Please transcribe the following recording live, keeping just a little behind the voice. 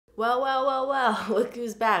Well, look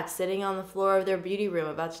who's back, sitting on the floor of their beauty room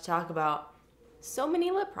about to talk about so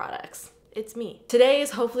many lip products. It's me. Today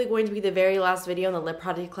is hopefully going to be the very last video on the lip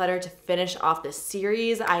product declutter to finish off this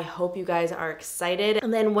series. I hope you guys are excited.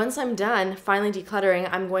 And then once I'm done finally decluttering,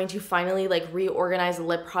 I'm going to finally reorganize the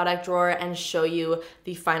lip product drawer and show you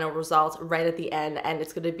the final result right at the end. And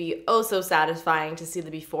it's gonna be oh so satisfying to see the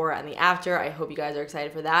before and the after. I hope you guys are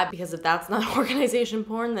excited for that, because if that's not organization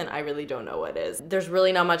porn, then I really don't know what is. There's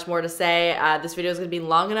really not much more to say. This video is gonna be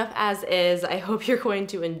long enough as is. I hope you're going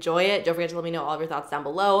to enjoy it. Don't forget to let me know all of your thoughts down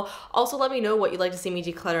below. Also, let me know what you'd like to see me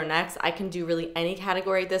declutter next. I can do really any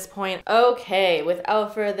category at this point. Okay,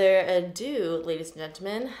 without further ado, ladies and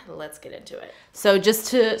gentlemen, let's get into it. So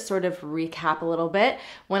just to sort of recap a little bit,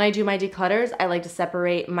 when I do my declutters, I like to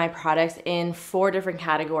separate my products in 4 different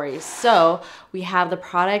categories. So we have the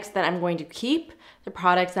products that I'm going to keep, the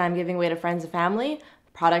products that I'm giving away to friends and family,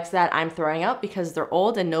 products that I'm throwing out because they're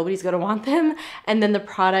old and nobody's gonna want them, and then the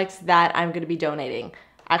products that I'm gonna be donating.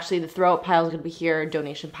 Actually, the throw out pile is gonna be here,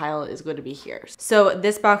 donation pile is going to be here. So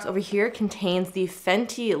this box over here contains the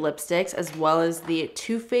Fenty lipsticks as well as the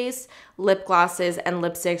Too Faced lip glosses and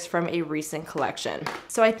lipsticks from a recent collection.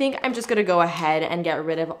 So I think I'm just gonna go ahead and get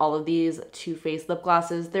rid of all of these Too Faced lip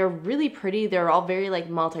glosses. They're really pretty. They're all very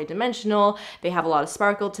multi-dimensional. They have a lot of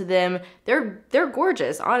sparkle to them. They're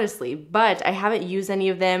gorgeous, honestly, but I haven't used any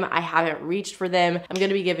of them. I haven't reached for them. I'm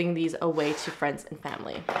gonna be giving these away to friends and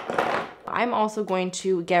family. I'm also going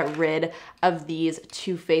to get rid of these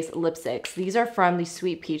Too Faced lipsticks. These are from the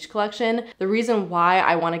Sweet Peach collection. The reason why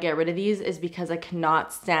I want to get rid of these is because I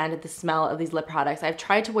cannot stand the smell of these lip products. I've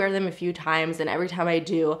tried to wear them a few times, and every time I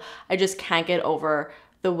do, I just can't get over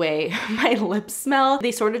the way my lips smell.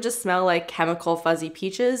 They sort of just smell like chemical fuzzy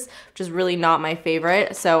peaches, which is really not my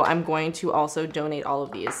favorite. So I'm going to also donate all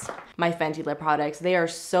of these. My Fenty lip products. They are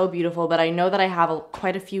so beautiful, but I know that I have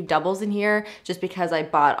quite a few doubles in here just because I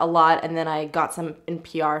bought a lot and then I got some in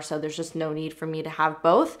PR, so there's just no need for me to have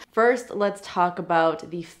both. First, let's talk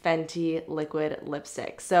about the Fenty liquid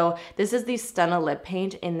lipstick. So this is the Stunna lip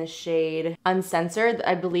paint in the shade Uncensored.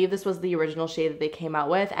 I believe this was the original shade that they came out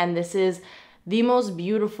with, and this is the most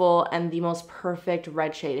beautiful and the most perfect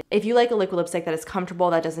red shade. If you like a liquid lipstick that is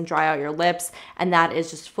comfortable, that doesn't dry out your lips, and that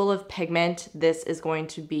is just full of pigment, this is going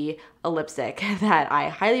to be a lipstick that I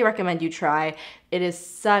highly recommend you try. It is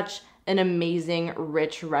such an amazing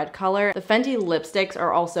rich red color. The Fenty lipsticks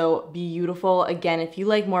are also beautiful. Again, if you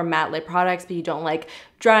like more matte lip products but you don't like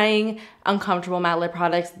drying, uncomfortable matte lip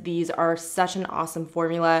products, these are such an awesome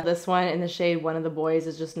formula. This one in the shade One of the Boys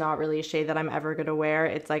is just not really a shade that I'm ever gonna wear.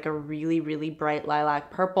 It's like a really, really bright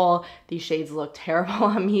lilac purple. These shades look terrible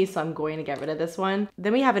on me, so I'm going to get rid of this one.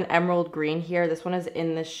 Then we have an emerald green here. This one is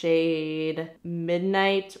in the shade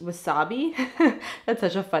Midnight Wasabi. That's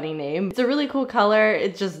such a funny name. It's a really cool color.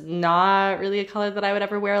 It's just not really a color that I would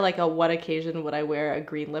ever wear. Like, on what occasion would I wear a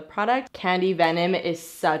green lip product? Candy Venom is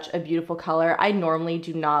such a beautiful color. I normally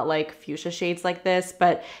do not like fuchsia shades like this,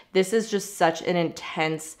 but this is just such an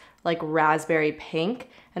intense raspberry pink,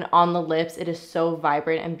 and on the lips it is so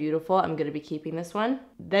vibrant and beautiful. I'm gonna be keeping this one.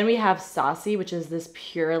 Then we have Saucy, which is this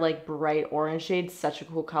pure bright orange shade. Such a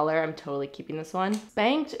cool color. I'm totally keeping this one.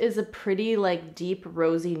 Spanked is a pretty deep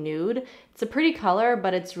rosy nude. It's a pretty color,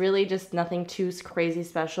 but it's really just nothing too crazy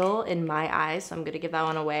special in my eyes, so I'm gonna give that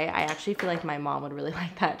one away. I actually feel like my mom would really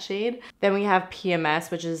like that shade. Then we have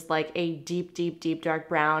PMS, which is a deep dark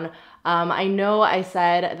brown. I know I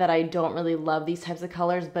said that I don't really love these types of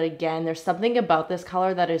colors, but again, there's something about this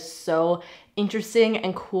color that is so interesting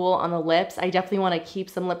and cool on the lips. I definitely want to keep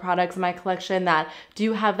some lip products in my collection that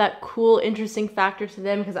do have that cool, interesting factor to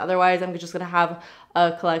them, because otherwise I'm just gonna have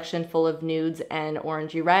a collection full of nudes and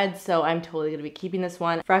orangey reds, so I'm totally gonna be keeping this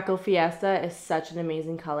one. Freckle Fiesta is such an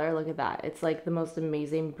amazing color. Look at that. It's the most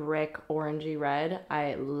amazing brick orangey red.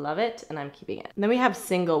 I love it, and I'm keeping it. And then we have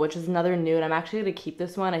Single, which is another nude. I'm actually gonna keep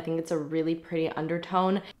this one. I think it's a really pretty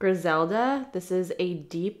undertone. Griselda, this is a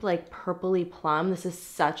deep purpley plum. This is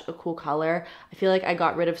such a cool color. I feel like I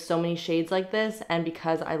got rid of so many shades like this, and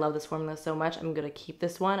because I love this formula so much, I'm gonna keep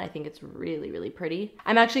this one. I think it's really, really pretty.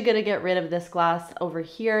 I'm actually gonna get rid of this gloss over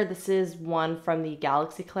here. This is one from the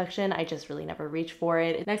Galaxy collection. I just really never reach for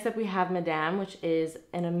it. Next up we have Madame, which is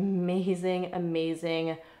an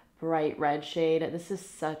amazing bright red shade. This is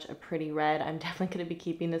such a pretty red. I'm definitely gonna be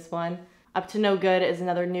keeping this one. Up to No Good is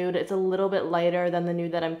another nude. It's a little bit lighter than the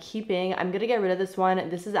nude that I'm keeping. I'm gonna get rid of this one.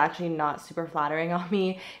 This is actually not super flattering on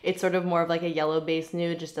me. It's sort of more of a yellow based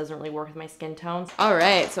nude, just doesn't really work with my skin tones. All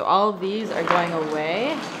right, so all of these are going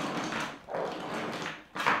away.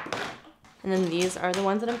 And then these are the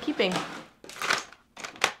ones that I'm keeping.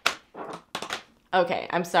 Okay,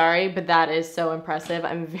 I'm sorry, but that is so impressive.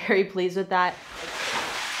 I'm very pleased with that.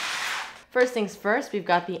 First things first, we've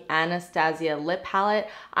got the Anastasia lip palette.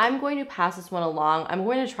 I'm going to pass this one along. I'm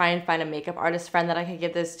going to try and find a makeup artist friend that I could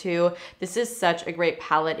give this to. This is such a great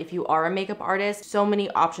palette if you are a makeup artist. So many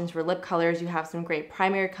options for lip colors. You have some great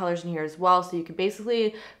primary colors in here as well, so you can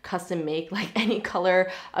basically custom make like any color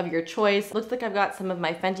of your choice. Looks like I've got some of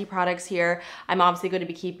my Fenty products here. I'm obviously going to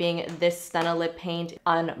be keeping this Stunna lip paint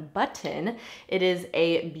Unbutton. It is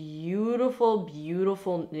a beautiful,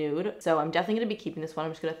 beautiful nude, so I'm definitely going to be keeping this one.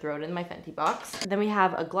 I'm just going to throw it in my Fenty box. Then we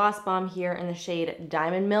have a gloss bomb here in the shade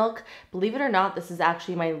Diamond Milk. Believe it or not, this is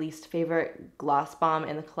actually my least favorite gloss bomb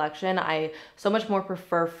in the collection. I so much more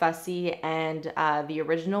prefer Fussy and the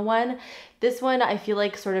original one. This one I feel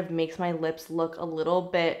like sort of makes my lips look a little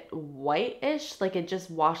bit white-ish, like it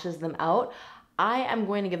just washes them out. I am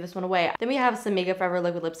going to give this one away. Then we have some Makeup Forever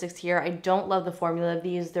liquid lipsticks here. I don't love the formula of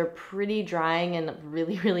these. They're pretty drying and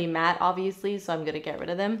really, really matte, obviously, so I'm gonna get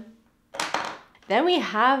rid of them. Then we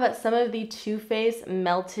have some of the Too Faced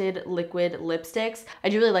melted liquid lipsticks. I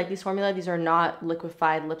do really like these formula. These are not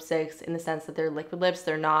liquefied lipsticks in the sense that they're liquid lips.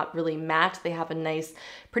 They're not really matte. They have a nice,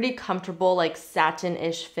 pretty comfortable, like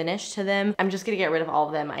satin-ish finish to them. I'm just gonna get rid of all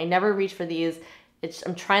of them. I never reach for these.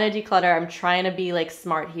 I'm trying to declutter. I'm trying to be like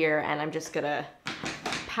smart here, and I'm just gonna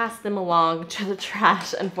pass them along to the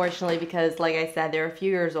trash, unfortunately, because like I said, they're a few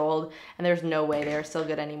years old and there's no way they are still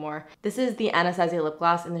good anymore. This is the Anastasia lip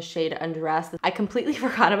gloss in the shade Undressed. I completely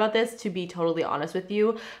forgot about this, to be totally honest with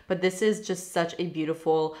you, but this is just such a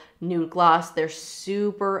beautiful nude gloss. They're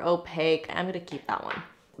super opaque. I'm gonna keep that one.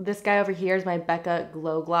 This guy over here is my Becca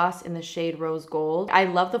Glow Gloss in the shade Rose Gold. I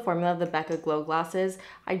love the formula of the Becca Glow Glosses.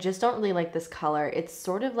 I just don't really like this color. It's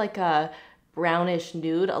sort of like a brownish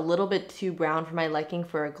nude, a little bit too brown for my liking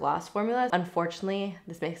for a gloss formula. Unfortunately,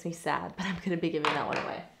 this makes me sad, but I'm gonna be giving that one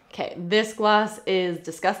away. Okay, this gloss is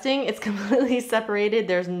disgusting. It's completely separated.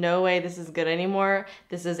 There's no way this is good anymore.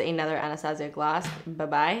 This is another Anastasia gloss.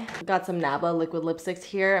 Bye-bye. Got some Nabla liquid lipsticks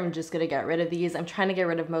here. I'm just gonna get rid of these. I'm trying to get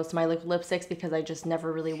rid of most of my liquid lipsticks because I just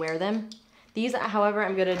never really wear them. These, however,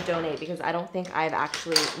 I'm gonna donate because I don't think I've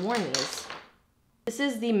actually worn these. This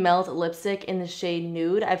is the Melt lipstick in the shade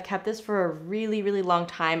Nude. I've kept this for a really, really long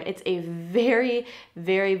time. It's a very,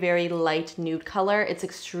 very, very light nude color. It's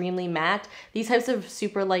extremely matte. These types of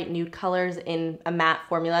super light nude colors in a matte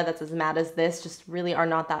formula that's as matte as this just really are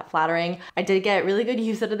not that flattering. I did get really good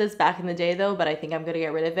use out of this back in the day though, but I think I'm gonna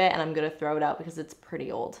get rid of it and I'm gonna throw it out because it's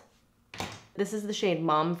pretty old. This is the shade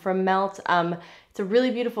Mom from Melt. It's a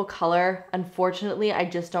really beautiful color. Unfortunately, I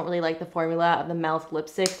just don't really like the formula of the Melt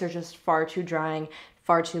lipsticks. They're just far too drying,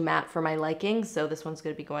 far too matte for my liking, so this one's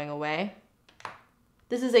gonna be going away.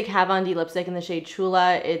 This is a Kat Von D lipstick in the shade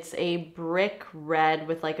Chula. It's a brick red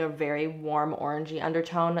with like a very warm orangey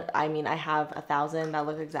undertone. I mean, I have 1,000 that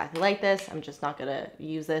look exactly like this. I'm just not gonna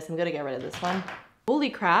use this. I'm gonna get rid of this one.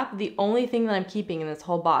 Holy crap, the only thing that I'm keeping in this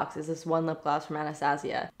whole box is this one lip gloss from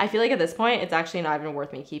Anastasia. I feel like at this point, it's actually not even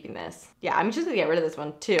worth me keeping this. Yeah, I'm just gonna get rid of this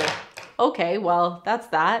one too. Okay, well, that's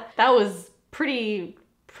that. That was pretty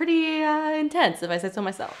intense, if I said so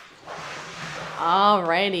myself.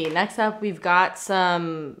 Alrighty, next up we've got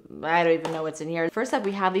some, I don't even know what's in here. First up,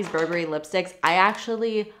 we have these Burberry lipsticks. I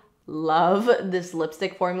actually love this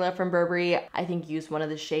lipstick formula from Burberry. I think used one of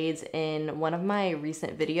the shades in one of my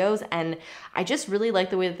recent videos, and I just really like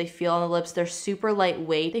the way that they feel on the lips. They're super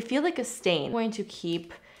lightweight. They feel like a stain. I'm going to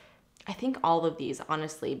keep, I think, all of these,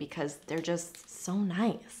 honestly, because they're just so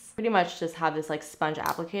nice. Pretty much just have this like sponge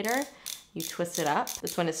applicator. You twist it up.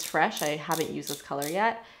 This one is fresh. I haven't used this color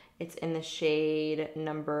yet. It's in the shade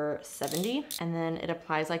number 70, and then it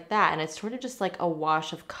applies like that, and it's sort of just like a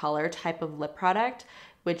wash of color type of lip product,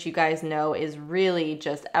 which you guys know is really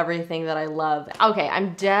just everything that I love. Okay,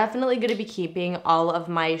 I'm definitely gonna be keeping all of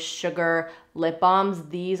my sugar lip balms.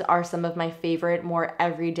 These are some of my favorite, more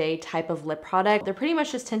everyday type of lip product. They're pretty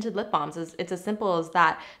much just tinted lip balms. It's as simple as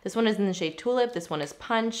that. This one is in the shade Tulip, this one is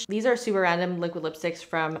Punch. These are super random liquid lipsticks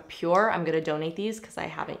from Pure. I'm gonna donate these because I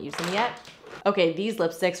haven't used them yet. Okay, these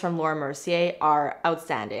lipsticks from Laura Mercier are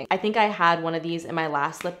outstanding. I think I had one of these in my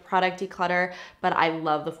last lip product declutter, but I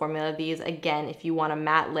love the formula of these. Again, if you want a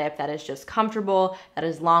matte lip that is just comfortable, that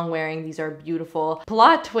is long wearing, these are beautiful.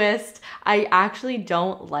 Plot twist, I actually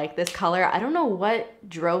don't like this color. I don't know what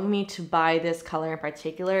drove me to buy this color in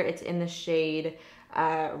particular. It's in the shade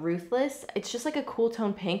Ruthless. It's just like a cool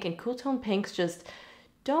tone pink, and cool tone pinks just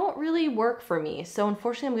don't really work for me. So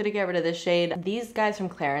unfortunately, I'm gonna get rid of this shade. These guys from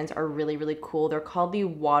Clarins are really, really cool. They're called the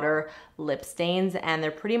Water Lip Stains, and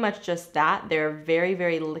they're pretty much just that. They're very,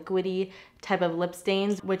 very liquidy type of lip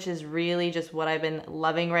stains, which is really just what I've been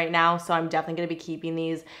loving right now. So I'm definitely gonna be keeping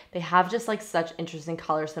these. They have just like such interesting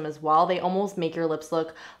colors to them as well. They almost make your lips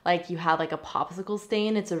look like you have like a popsicle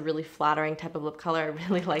stain. It's a really flattering type of lip color. I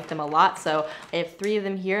really like them a lot. So I have 3 of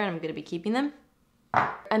them here and I'm gonna be keeping them.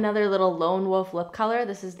 Another little Lone Wolf lip color.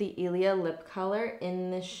 This is the Ilia lip color in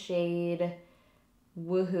the shade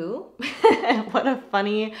Woohoo. What a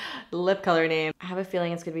funny lip color name. I have a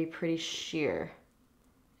feeling it's gonna be pretty sheer.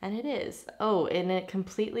 And it is. Oh, and it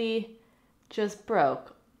completely just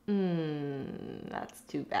broke. That's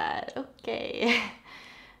too bad. Okay.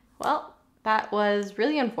 Well, that was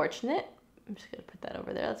really unfortunate. I'm just gonna put that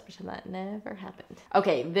over there. Let's pretend that never happened.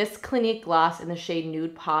 Okay, this Clinique gloss in the shade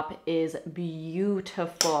Nude Pop is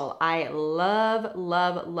beautiful. I love,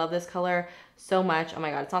 love, love this color so much. Oh my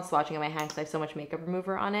God, it's not swatching on my hand because I have so much makeup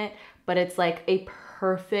remover on it, but it's like a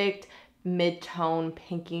perfect mid-tone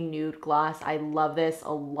pinky nude gloss. I love this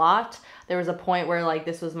a lot. There was a point where like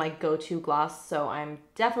this was my go-to gloss, so I'm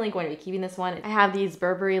definitely going to be keeping this one. I have these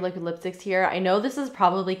Burberry liquid lipsticks here. I know this is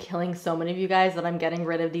probably killing so many of you guys that I'm getting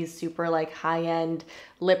rid of these super like high-end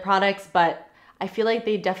lip products, but I feel like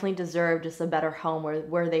they definitely deserve just a better home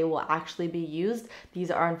where they will actually be used. These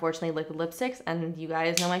are unfortunately liquid lipsticks, and you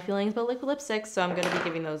guys know my feelings about liquid lipsticks, so I'm gonna be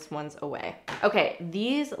giving those ones away. Okay,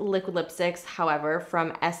 these liquid lipsticks, however,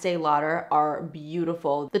 from Estee Lauder are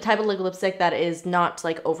beautiful. The type of liquid lipstick that is not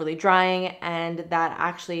like overly drying and that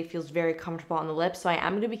actually feels very comfortable on the lips. So I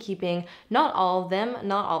am gonna be keeping not all of them,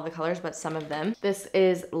 not all of the colors, but some of them. This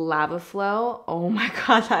is Lava Flow. Oh my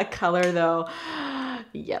God, that color though.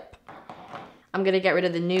 Yep. I'm gonna get rid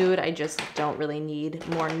of the nude. I just don't really need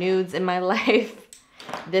more nudes in my life.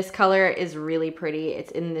 This color is really pretty. It's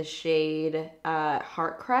in the shade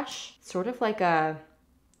Heart Crush. Sort of like a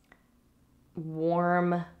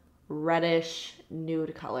warm reddish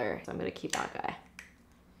nude color. So I'm gonna keep that guy.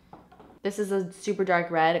 This is a super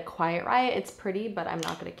dark red, Quiet Riot. It's pretty, but I'm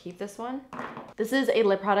not gonna keep this one. This is a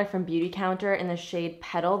lip product from Beauty Counter in the shade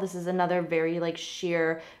Petal. This is another very like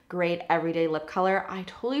sheer, great everyday lip color. I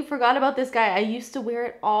totally forgot about this guy. I used to wear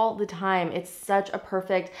it all the time. It's such a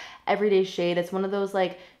perfect everyday shade. It's one of those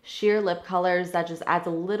like sheer lip colors that just adds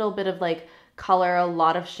a little bit of like color, a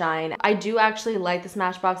lot of shine. I do actually like the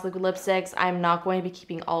Smashbox liquid lipsticks. I'm not going to be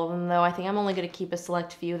keeping all of them though. I think I'm only going to keep a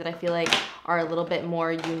select few that I feel like are a little bit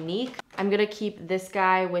more unique. I'm going to keep this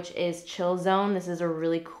guy, which is Chill Zone. This is a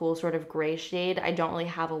really cool sort of gray shade. I don't really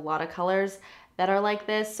have a lot of colors that are like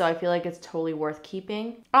this, so I feel like it's totally worth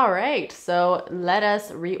keeping. All right, so let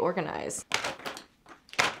us reorganize.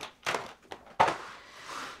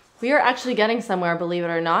 We are actually getting somewhere, believe it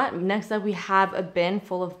or not. Next up, we have a bin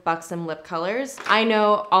full of Buxom lip colors. I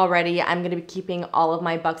know already I'm gonna be keeping all of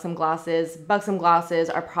my Buxom glosses. Buxom glosses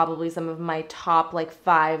are probably some of my top like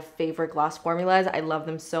 5 favorite gloss formulas. I love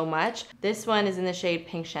them so much. This one is in the shade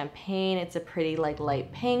Pink Champagne. It's a pretty like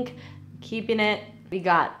light pink. Keeping it. We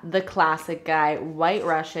got the classic guy, White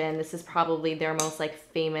Russian. This is probably their most like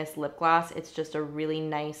famous lip gloss. It's just a really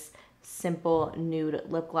nice, simple nude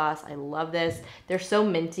lip gloss. I love this. They're so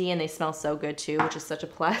minty and they smell so good too, which is such a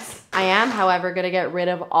plus. I am, however, gonna get rid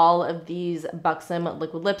of all of these Buxom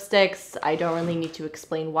liquid lipsticks. I don't really need to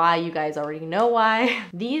explain why. You guys already know why.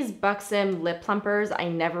 These Buxom lip plumpers I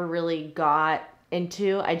never really got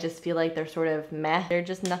into. I just feel like they're sort of meh. They're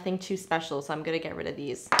just nothing too special, so I'm gonna get rid of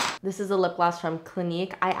these. This is a lip gloss from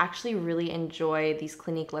Clinique. I actually really enjoy these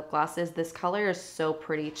Clinique lip glosses. This color is so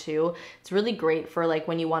pretty too. It's really great for like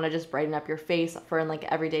when you wanna just brighten up your face for an like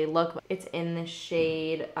everyday look. It's in the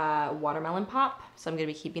shade Watermelon Pop, so I'm gonna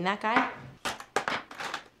be keeping that guy.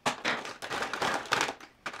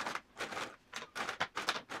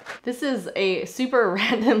 This is a super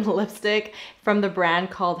random lipstick from the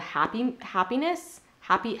brand called Happy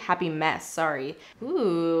Mess, sorry.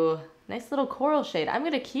 Ooh, nice little coral shade. I'm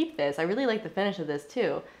gonna keep this. I really like the finish of this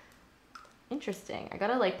too. Interesting. I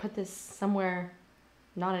gotta like put this somewhere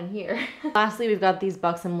not in here. Lastly, we've got these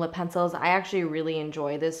Buxom lip pencils. I actually really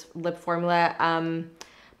enjoy this lip formula.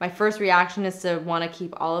 My first reaction is to want to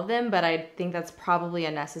keep all of them, but I think that's probably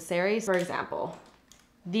unnecessary. For example,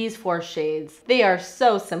 these 4 shades, they are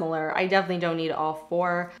so similar. I definitely don't need all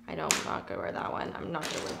 4. I'm not gonna wear that one. I'm not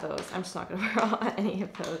gonna wear those. I'm just not gonna wear any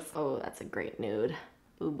of those. Oh, that's a great nude.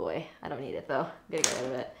 Ooh boy, I don't need it though. I'm gonna get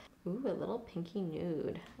rid of it. Ooh, a little pinky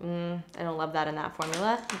nude. I don't love that in that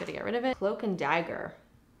formula. I'm gonna get rid of it. Cloak and Dagger.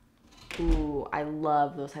 Ooh, I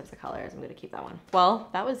love those types of colors. I'm gonna keep that one. Well,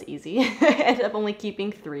 that was easy. I ended up only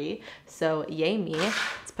keeping 3, so yay me.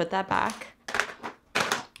 Let's put that back.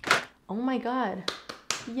 Oh my God.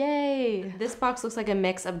 Yay! This box looks like a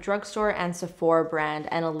mix of drugstore and Sephora brand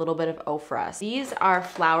and a little bit of Ofra. These are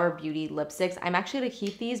Flower Beauty lipsticks. I'm actually gonna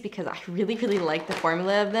keep these because I really like the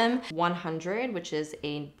formula of them. 100, which is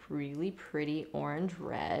a really pretty orange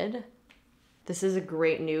red. This is a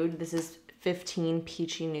great nude. This is 15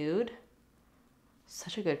 peachy nude.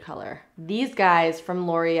 Such a good color. These guys from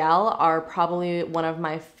L'Oreal are probably one of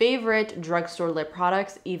my favorite drugstore lip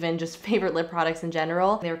products, even just favorite lip products in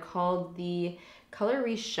general. They're called the Color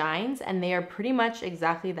Reshines, and they are pretty much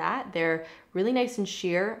exactly that. They're really nice and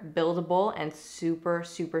sheer, buildable, and super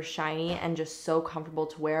shiny, and just so comfortable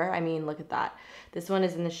to wear. I mean, look at that. This one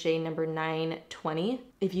is in the shade number 920.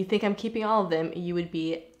 If you think I'm keeping all of them, you would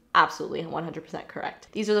be absolutely 100% correct.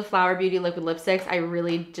 These are the Flower Beauty liquid lipsticks. I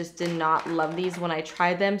really just did not love these when I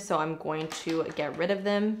tried them, so I'm going to get rid of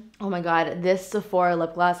them. Oh my God, this Sephora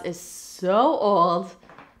lip gloss is so old.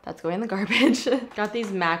 That's going in the garbage. Got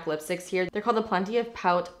these MAC lipsticks here. They're called the Plenty of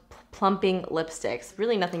Pout Plumping Lipsticks.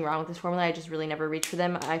 Really nothing wrong with this formula. I just really never reach for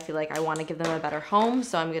them. I feel like I want to give them a better home,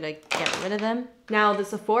 so I'm gonna get rid of them. Now, the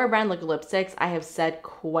Sephora brand liquid lipsticks, I have said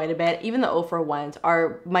quite a bit. Even the Ofra ones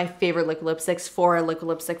are my favorite liquid lipsticks for a liquid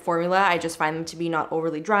lipstick formula. I just find them to be not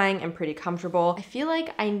overly drying and pretty comfortable. I feel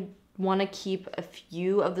like I want to keep a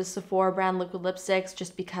few of the Sephora brand liquid lipsticks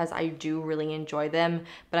just because I do really enjoy them,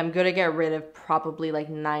 but I'm gonna get rid of probably like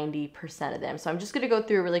 90% of them. So I'm just gonna go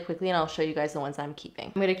through really quickly and I'll show you guys the ones that I'm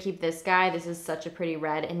keeping. I'm gonna keep this guy. This is such a pretty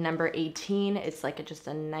red in number 18. It's like just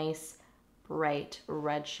a nice bright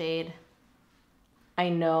red shade. I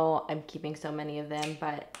know I'm keeping so many of them,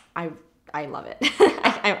 but I love it.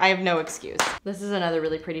 I have no excuse. This is another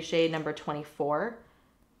really pretty shade, number 24.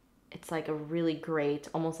 It's like a really great,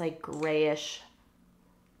 almost like grayish,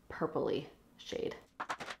 purpley shade.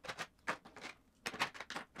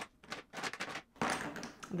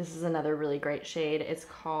 This is another really great shade. It's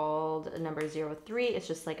called number 03. It's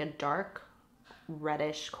just like a dark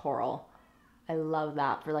reddish coral. I love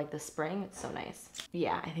that for like the spring. It's so nice.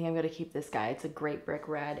 Yeah, I think I'm gonna keep this guy. It's a great brick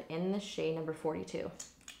red in the shade number 42.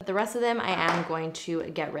 But the rest of them I am going to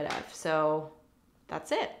get rid of. So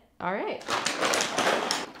that's it. All right.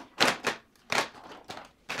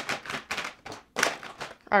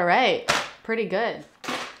 All right, pretty good.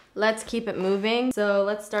 Let's keep it moving. So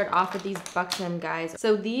let's start off with these Buxom guys.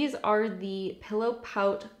 So these are the Pillow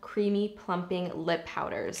Pout Creamy Plumping Lip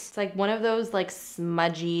Powders. It's like one of those like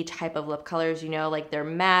smudgy type of lip colors, you know, like they're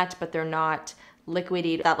matte, but they're not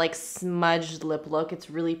liquidy, that like smudged lip look. It's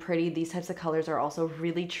really pretty. These types of colors are also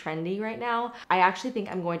really trendy right now. I actually think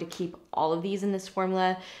I'm going to keep all of these in this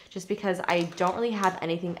formula just because I don't really have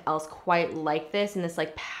anything else quite like this in this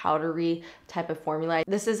like powdery type of formula.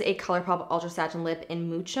 This is a ColourPop Ultra Satin Lip in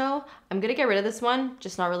Mucho. I'm gonna get rid of this one,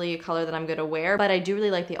 just not really a color that I'm gonna wear, but I do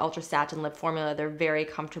really like the Ultra Satin Lip formula. They're very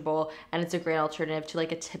comfortable and it's a great alternative to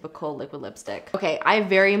like a typical liquid lipstick. Okay, I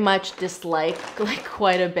very much dislike like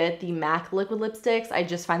quite a bit the MAC liquid lipsticks. I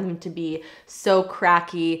just find them to be so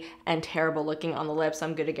cracky and terrible looking on the lips. So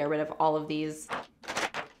I'm gonna get rid of all of these.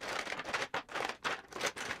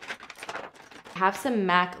 I have some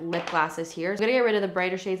MAC lip glosses here. I'm gonna get rid of the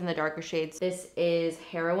brighter shades and the darker shades. This is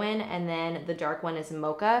Heroin and then the dark one is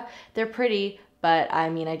Mocha. They're pretty, but I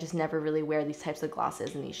mean, I just never really wear these types of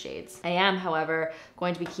glosses in these shades. I am, however,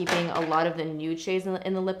 going to be keeping a lot of the nude shades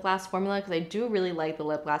in the lip gloss formula because I do really like the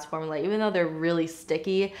lip gloss formula. Even though they're really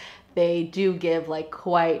sticky, they do give like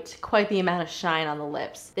quite the amount of shine on the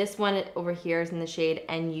lips. This one over here is in the shade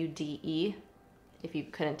NUDE. If you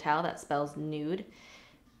couldn't tell, that spells nude.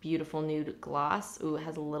 Beautiful nude gloss. Ooh, it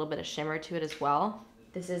has a little bit of shimmer to it as well.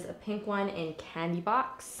 This is a pink one in Candy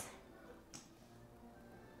Box.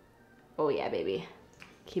 Oh yeah, baby.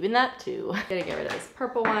 Keeping that too. Gonna get rid of this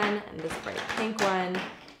purple one and this bright pink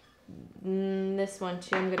one. This one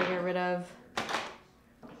too I'm gonna get rid of.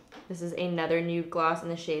 This is another nude gloss in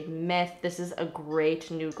the shade Myth. This is a great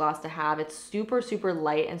nude gloss to have. It's super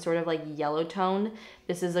light and sort of like yellow toned.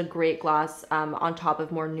 This is a great gloss on top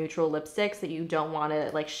of more neutral lipsticks that you don't want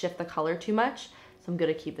to like shift the color too much. So I'm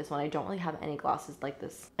gonna keep this one. I don't really have any glosses like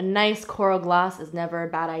this. A nice coral gloss is never a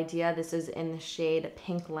bad idea. This is in the shade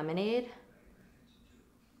Pink Lemonade.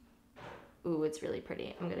 Ooh, it's really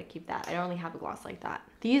pretty. I'm gonna keep that. I don't really have a gloss like that.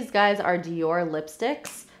 These guys are Dior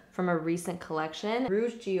lipsticks from a recent collection.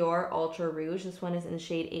 Rouge Dior Ultra Rouge. This one is in the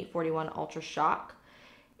shade 841 Ultra Shock.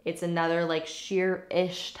 It's another like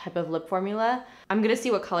sheer-ish type of lip formula. I'm gonna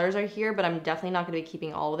see what colors are here, but I'm definitely not gonna be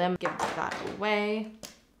keeping all of them. Give that away.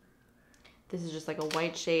 This is just like a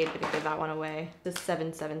white shade. I'm gonna give that one away. This is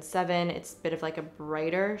 777. It's a bit of like a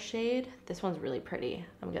brighter shade. This one's really pretty.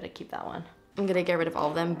 I'm gonna keep that one. I'm gonna get rid of all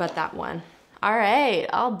of them but that one. All right,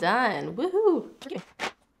 all done. Woohoo!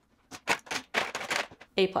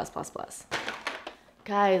 A+++.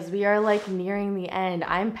 Guys, we are like nearing the end.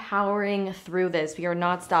 I'm powering through this. We are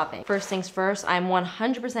not stopping. First things first, I'm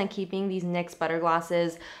 100% keeping these NYX butter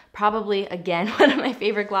glosses. Probably, again, one of my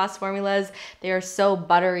favorite gloss formulas. They are so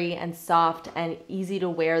buttery and soft and easy to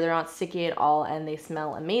wear. They're not sticky at all and they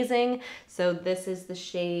smell amazing. So this is the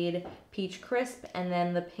shade Peach Crisp, and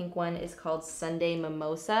then the pink one is called Sunday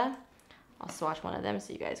Mimosa. I'll swatch one of them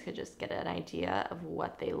so you guys could just get an idea of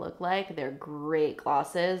what they look like. They're great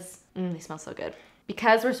glosses. They smell so good.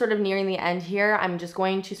 Because we're sort of nearing the end here, I'm just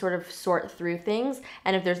going to sort of sort through things.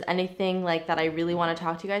 And if there's anything like that I really want to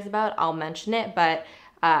talk to you guys about, I'll mention it. But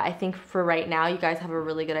I think for right now, you guys have a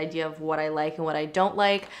really good idea of what I like and what I don't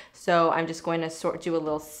like. So I'm just going to do a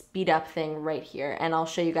little speed up thing right here. And I'll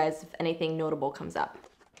show you guys if anything notable comes up.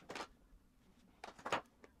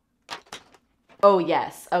 Oh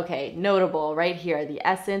yes, okay, notable right here. The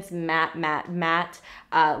Essence Matte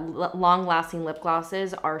long-lasting lip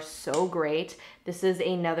glosses are so great. This is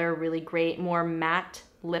another really great, more matte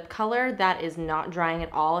lip color that is not drying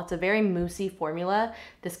at all. It's a very moussey formula.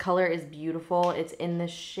 This color is beautiful. It's in the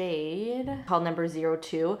shade called number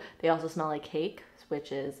 02. They also smell like cake,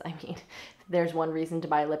 which is, I mean, there's one reason to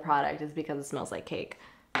buy a lip product is because it smells like cake.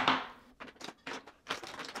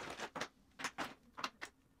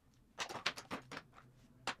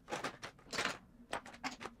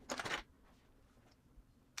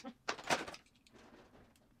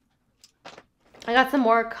 I got some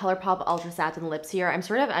more ColourPop Ultra Satin lips here. I'm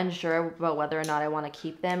sort of unsure about whether or not I want to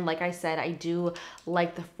keep them. Like I said, I do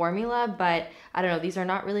like the formula, but I don't know, these are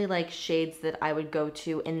not really like shades that I would go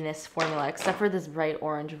to in this formula, except for this bright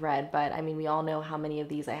orange red. But I mean, we all know how many of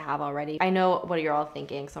these I have already. I know what you're all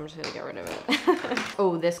thinking, so I'm just gonna get rid of it.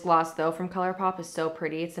 Oh, this gloss though from ColourPop is so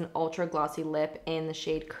pretty. It's an ultra glossy lip in the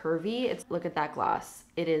shade Curvy. Look at that gloss.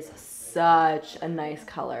 It is such a nice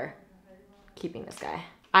color. Keeping this guy.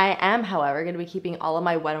 I am, however, going to be keeping all of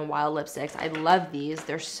my Wet n Wild lipsticks. I love these.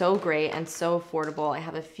 They're so great and so affordable. I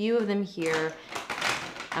have a few of them here,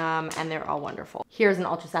 and they're all wonderful. Here's an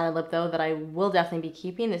Ultra Satin lip, though, that I will definitely be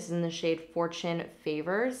keeping. This is in the shade Fortune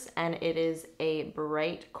Favors, and it is a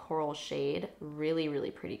bright coral shade. Really, really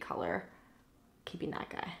pretty color. Keeping that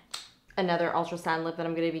guy. Another Ultra Satin lip that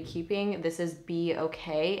I'm going to be keeping. This is Be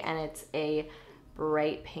Okay, and it's a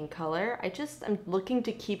bright pink color. I'm looking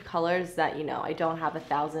to keep colors that, you know, I don't have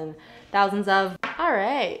thousands of. All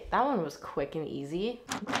right, that one was quick and easy.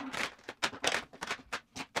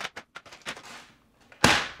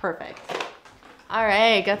 Perfect. All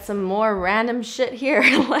right, got some more random shit here.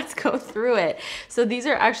 Let's go through it. So these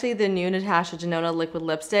are actually the new Natasha Denona liquid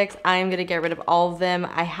lipsticks. I'm gonna get rid of all of them.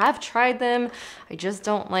 I have tried them. I just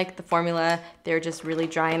don't like the formula. They're just really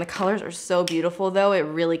dry, and the colors are so beautiful though. It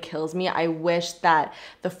really kills me. I wish that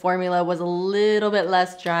the formula was a little bit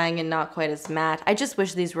less drying and not quite as matte. I just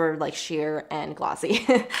wish these were like sheer and glossy.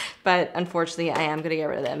 But unfortunately, I am gonna get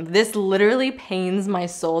rid of them. This literally pains my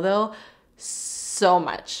soul though, so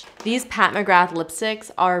much. These Pat McGrath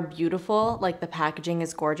lipsticks are beautiful. Like, the packaging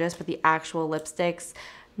is gorgeous, but the actual lipsticks,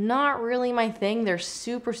 not really my thing. They're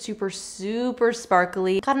super, super, super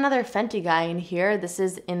sparkly. Got another Fenty guy in here. This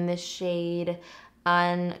is in the shade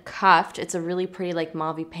Uncuffed. It's a really pretty like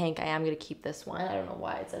mauve pink. I am gonna keep this one. I don't know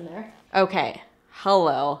why it's in there. Okay.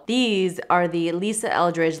 Hello. These are the Lisa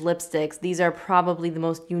Eldridge lipsticks. These are probably the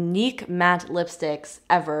most unique matte lipsticks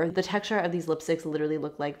ever. The texture of these lipsticks literally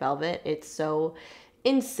look like velvet. It's so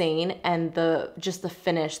insane, and just the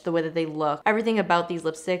finish, the way that they look, everything about these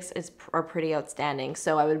lipsticks are pretty outstanding.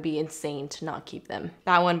 So I would be insane to not keep them.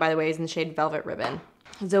 That one, by the way, is in the shade Velvet Ribbon.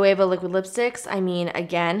 Zoeva liquid lipsticks. I mean,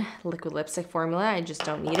 again, liquid lipstick formula. I just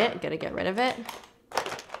don't need it. Gotta get rid of it.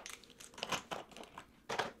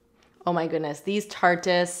 Oh my goodness, these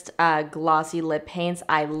Tarteist glossy lip paints,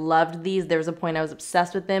 I loved these. There was a point I was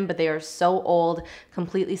obsessed with them, but they are so old,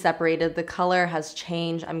 completely separated. The color has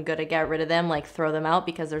changed. I'm gonna get rid of them, like throw them out,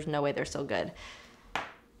 because there's no way they're so good.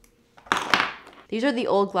 These are the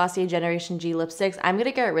old Glossier Generation G lipsticks. I'm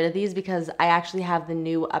gonna get rid of these because I actually have the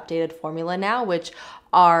new updated formula now, which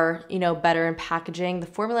are, you know, better in packaging. The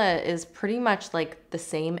formula is pretty much like the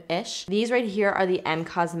same-ish. These right here are the M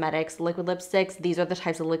Cosmetics liquid lipsticks. These are the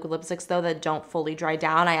types of liquid lipsticks though that don't fully dry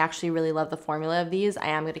down. I actually really love the formula of these. I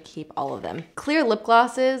am gonna keep all of them. Clear lip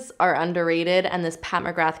glosses are underrated, and this Pat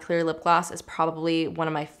McGrath clear lip gloss is probably one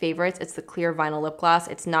of my favorites. It's the clear vinyl lip gloss.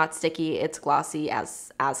 It's not sticky, it's glossy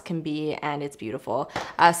as can be, and it's beautiful.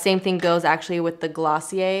 Same thing goes actually with the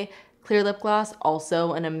Glossier clear lip gloss,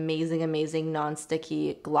 also an amazing, amazing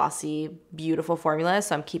non-sticky, glossy, beautiful formula,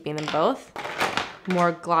 so I'm keeping them both.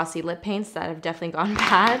 More glossy lip paints that have definitely gone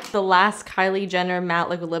bad. The last Kylie Jenner matte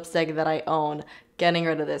liquid lipstick that I own. Getting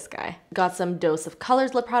rid of this guy. Got some Dose of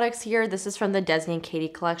Colors lip products here. This is from the Desi and Katie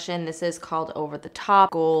collection. This is called Over the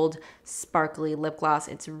Top Gold Sparkly Lip Gloss.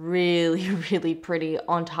 It's really, really pretty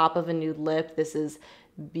on top of a nude lip. This is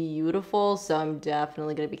beautiful, so I'm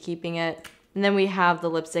definitely gonna be keeping it. And then we have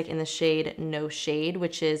the lipstick in the shade No Shade,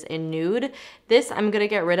 which is a nude. This I'm gonna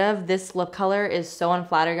get rid of. This lip color is so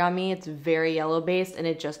unflattering on me. It's very yellow based and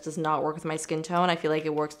it just does not work with my skin tone. I feel like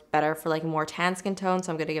it works better for like more tan skin tone,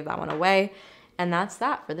 so I'm gonna give that one away. And that's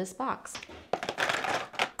that for this box.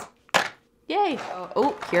 Yay.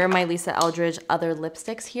 Oh, here are my Lisa Eldridge other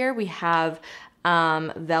lipsticks here. We have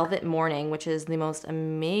Velvet Morning, which is the most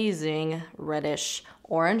amazing reddish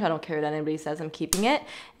orange. I don't care what anybody says, I'm keeping it.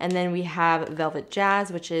 And then we have Velvet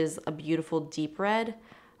Jazz, which is a beautiful deep red.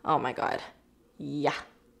 Oh my God. Yeah.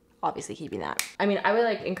 Obviously keeping that. I mean, I would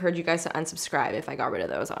like encourage you guys to unsubscribe if I got rid of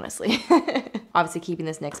those, honestly. Obviously keeping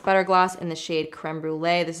this NYX Butter Gloss in the shade Creme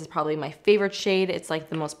Brulee. This is probably my favorite shade. It's like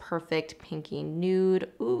the most perfect pinky nude.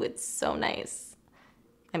 Ooh, it's so nice.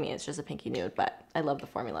 I mean, it's just a pinky nude, but I love the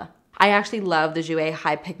formula. I actually love the Jouer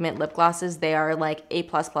High Pigment lip glosses. They are like A+++.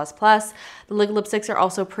 The lipsticks are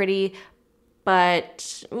also pretty,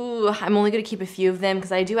 but ooh, I'm only gonna keep a few of them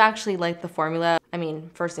because I do actually like the formula. I mean,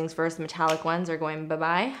 first things first, the metallic ones are going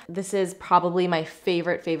bye-bye. This is probably my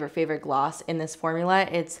favorite gloss in this formula.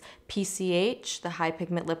 It's PCH, the High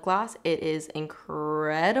Pigment Lip Gloss. It is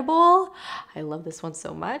incredible. I love this one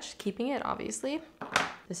so much. Keeping it, obviously.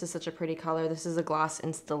 This is such a pretty color. This is a gloss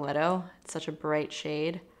in Stiletto. It's such a bright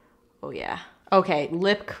shade. Oh yeah. Okay,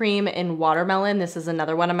 lip cream in Watermelon. This is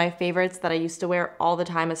another one of my favorites that I used to wear all the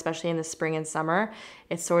time, especially in the spring and summer.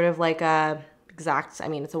 It's sort of like a exact, I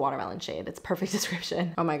mean, it's a watermelon shade. It's perfect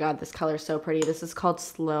description. Oh my God, this color is so pretty. This is called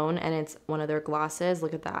Sloan and it's one of their glosses.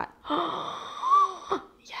 Look at that.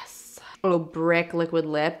 Yes. Oh, Brick Liquid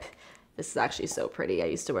Lip. This is actually so pretty. I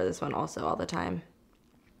used to wear this one also all the time.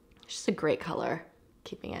 It's just a great color.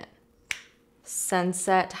 Keeping it.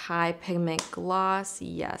 Sunset High Pigment Gloss.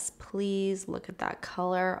 Yes, please. Look at that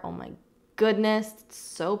color. Oh my goodness. It's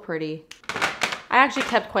so pretty. I actually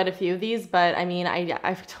kept quite a few of these, but I mean, I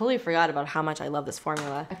totally forgot about how much I love this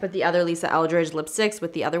formula. I put the other Lisa Eldridge lipsticks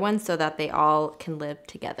with the other ones so that they all can live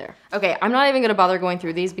together. Okay, I'm not even gonna bother going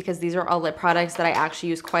through these because these are all lip products that I actually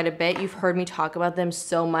use quite a bit. You've heard me talk about them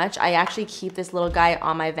so much. I actually keep this little guy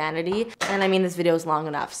on my vanity. And I mean, this video is long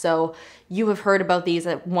enough, so you have heard about these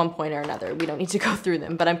at one point or another. We don't need to go through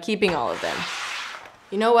them, but I'm keeping all of them.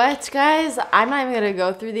 You know what, guys? I'm not even gonna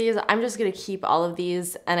go through these. I'm just gonna keep all of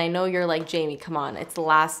these. And I know you're like, Jamie, come on, it's the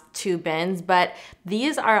last 2 bins, but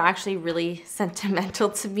these are actually really sentimental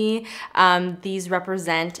to me. These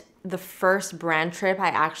represent the first brand trip I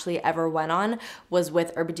actually ever went on was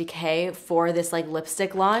with Urban Decay for this like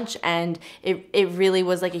lipstick launch. And it really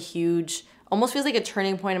was like a huge, almost feels like a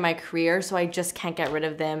turning point in my career, so I just can't get rid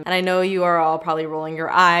of them. And I know you are all probably rolling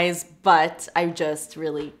your eyes, but I just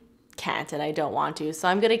really can't and I don't want to. So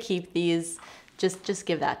I'm gonna keep these. Just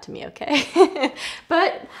give that to me, okay?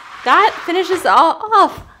 But that finishes all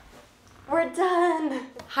off. We're done.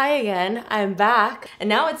 Hi again, I'm back. And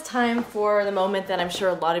now it's time for the moment that I'm sure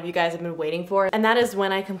a lot of you guys have been waiting for. And that is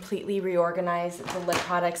when I completely reorganize the lip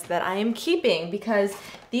products that I am keeping because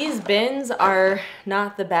these bins are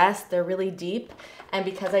not the best. They're really deep. And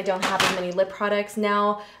because I don't have as many lip products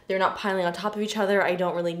now, they're not piling on top of each other. I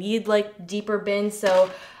don't really need like deeper bins. So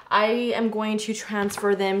I am going to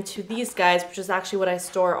transfer them to these guys, which is actually what I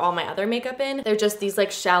store all my other makeup in. They're just these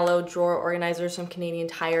like shallow drawer organizers from Canadian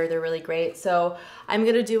Tire. They're really great. So I'm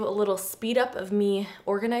gonna do a little speed up of me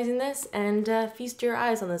organizing this and feast your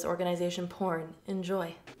eyes on this organization porn.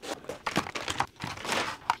 Enjoy.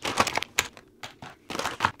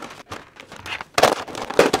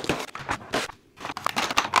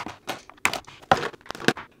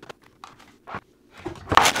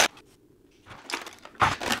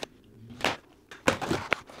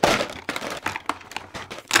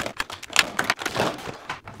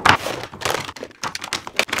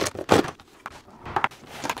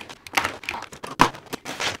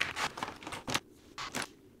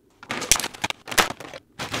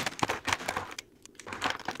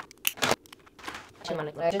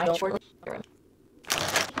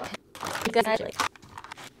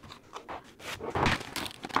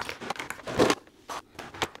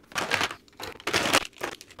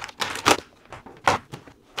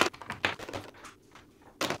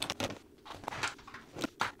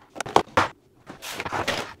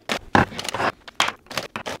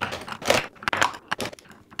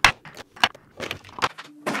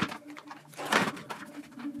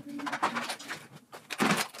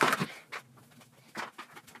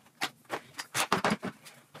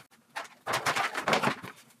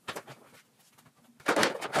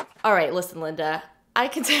 All right, listen, Linda, I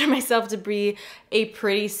consider myself to be a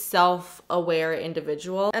pretty self-aware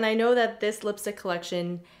individual, and I know that this lipstick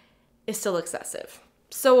collection is still excessive.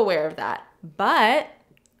 So aware of that. But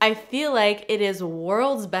I feel like it is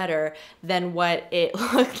worlds better than what it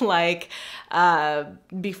looked like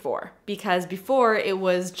before. Because before it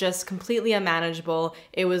was just completely unmanageable,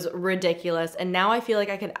 it was ridiculous, and now I feel like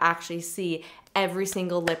I could actually see every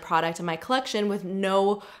single lip product in my collection with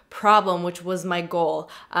no problem, which was my goal.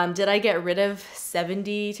 Did I get rid of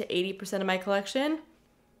 70 to 80% of my collection?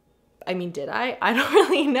 I mean, did I? I don't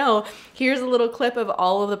really know. Here's a little clip of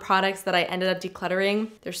all of the products that I ended up decluttering.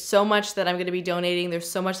 There's so much that I'm gonna be donating. There's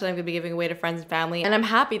so much that I'm gonna be giving away to friends and family. And I'm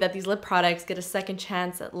happy that these lip products get a second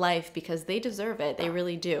chance at life because they deserve it. They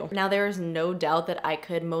really do. Now, there is no doubt that I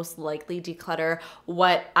could most likely declutter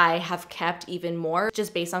what I have kept even more,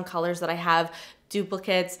 just based on colors that I have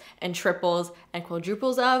duplicates and triples and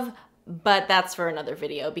quadruples of. But that's for another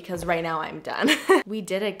video because right now I'm done. We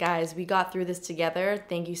did it, guys. We got through this together.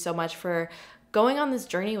 Thank you so much for going on this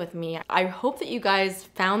journey with me. I hope that you guys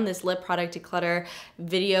found this lip product declutter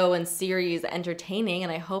video and series entertaining,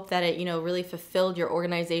 and I hope that it, really fulfilled your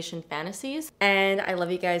organization fantasies. And I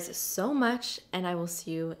love you guys so much, and I will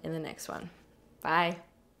see you in the next one. Bye.